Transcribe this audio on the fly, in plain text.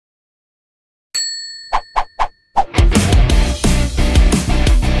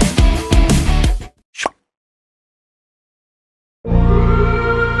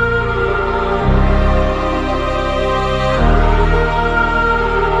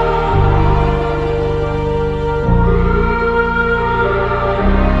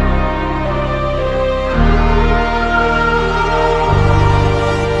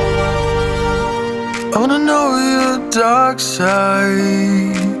dark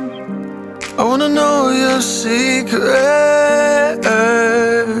side. I wanna know your secrets.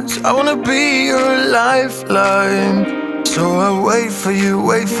 I wanna be your lifeline. So I wait for you,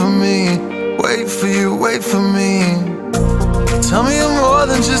 wait for me. Wait for you, wait for me. Tell me you're more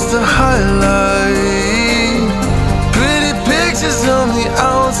than just a highlight. Pretty pictures on the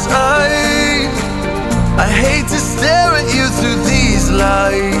outside. I hate to stare at you through these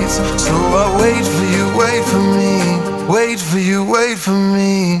lights. So I wait for you, wait for me. Wait for you, wait for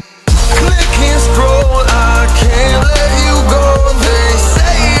me. Click and scroll, I can't let you go. They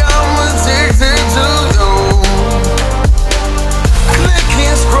say I'm addicted to you. Click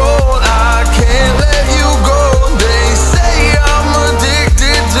and scroll, I can't let you go. They say I'm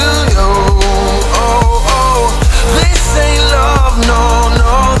addicted to you. Oh, oh, this ain't love, no,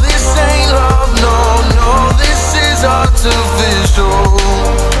 no. This ain't love, no, no. This is artificial.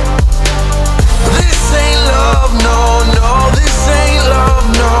 This ain't love, no, no. This ain't love,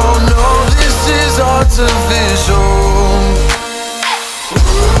 no, no. This is artificial.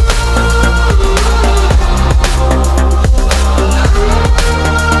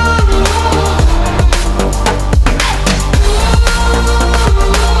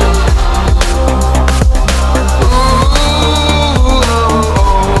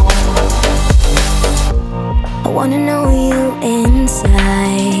 I wanna know you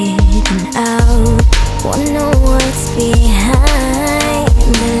inside and out. Wanna know what's behind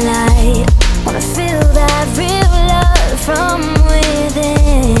the light. Wanna feel that real love from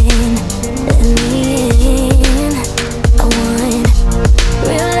within. Let me in. I want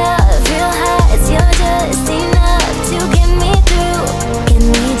real love, real hearts. You're just enough to get me through, get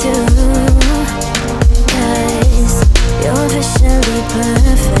me through. 'Cause you're officially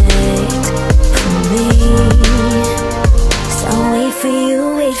perfect for me. So wait for you,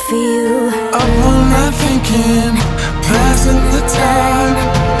 wait for you. Up all night thinking, passing the time,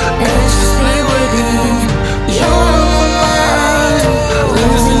 anxiously waiting. You're on my mind,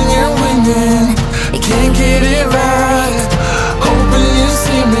 losing and winning. You can't get it right. Hoping you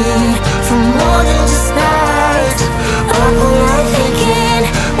see me for more than just nights. Up all night thinking,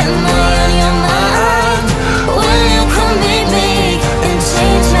 am I on your mind? Will you come meet me and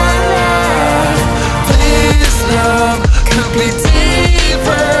change my life? This love could be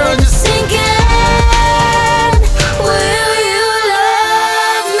deeper. Just thinking, will you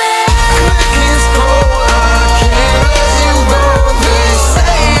love me? Click and scroll, I can't let you go. They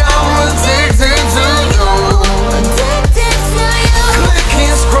say I'm addicted to you. Addicted to you. Click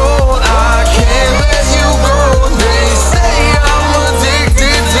and scroll, I can't let you go. They say I'm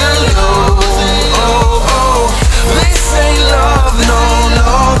addicted to you. Oh, oh, this ain't love, no, no.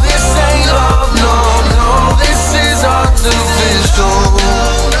 This ain't love, no, no. This is artificial.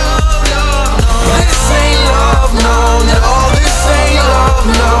 This ain't love, no, no. This ain't love,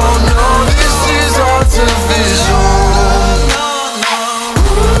 no, no. This is artificial.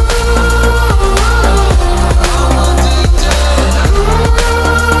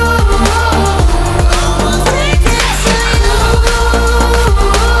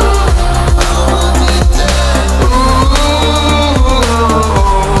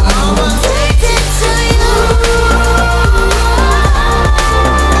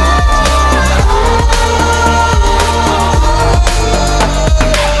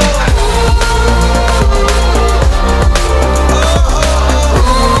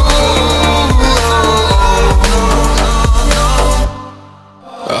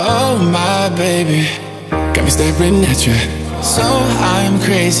 Oh my baby, got me staring at you. So I'm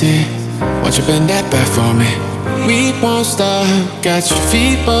crazy. Won't you bend that back for me? We won't stop. Got your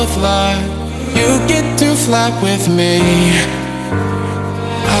feet both locked. You get to fly with me.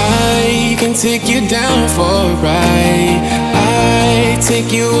 I can take you down for a ride. I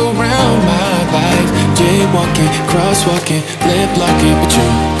take you around my life. Jaywalking, crosswalking, lip locking, but you,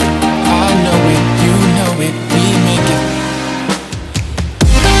 I know it, you know it. We make it.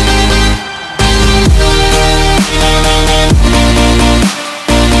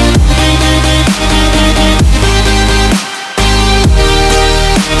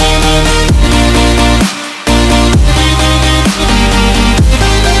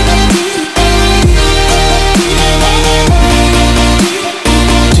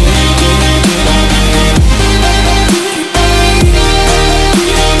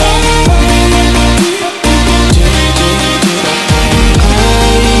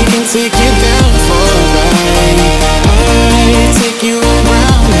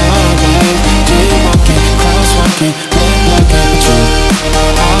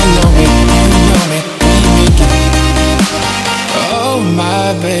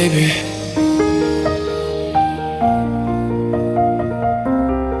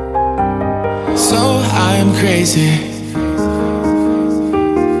 I'm crazy.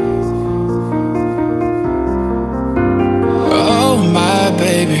 Oh my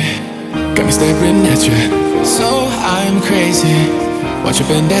baby, got me staring at you. So I'm crazy. Won't you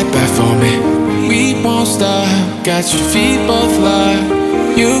bend that back for me? We won't stop. Got your feet both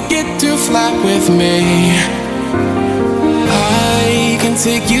locked. You get to fly with me. I can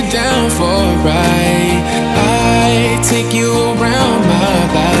take you down for a ride. I take you around my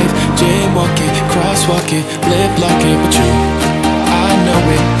life. Jaywalking, crosswalking, lip locking with you. I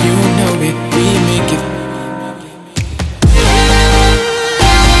know it.